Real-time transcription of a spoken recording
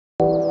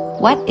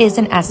What is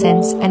an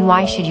essence and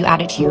why should you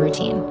add it to your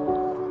routine?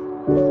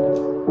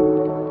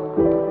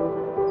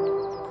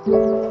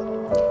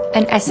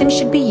 An essence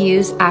should be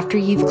used after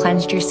you've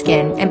cleansed your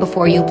skin and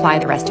before you apply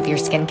the rest of your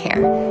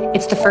skincare.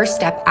 It's the first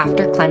step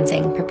after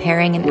cleansing,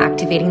 preparing and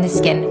activating the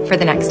skin for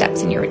the next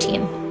steps in your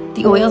routine.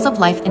 The Oils of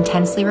Life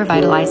Intensely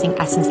Revitalizing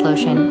Essence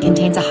Lotion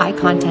contains a high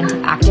content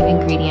of active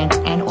ingredients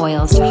and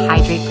oils to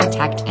hydrate,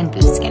 protect, and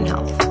boost skin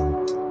health.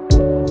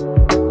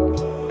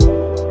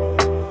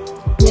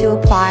 To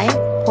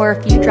apply, pour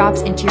a few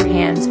drops into your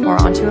hands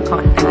or onto a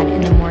cotton pad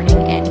in the morning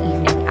and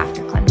evening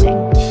after cleansing.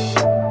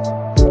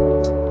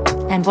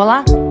 And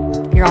voila,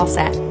 you're all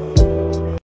set.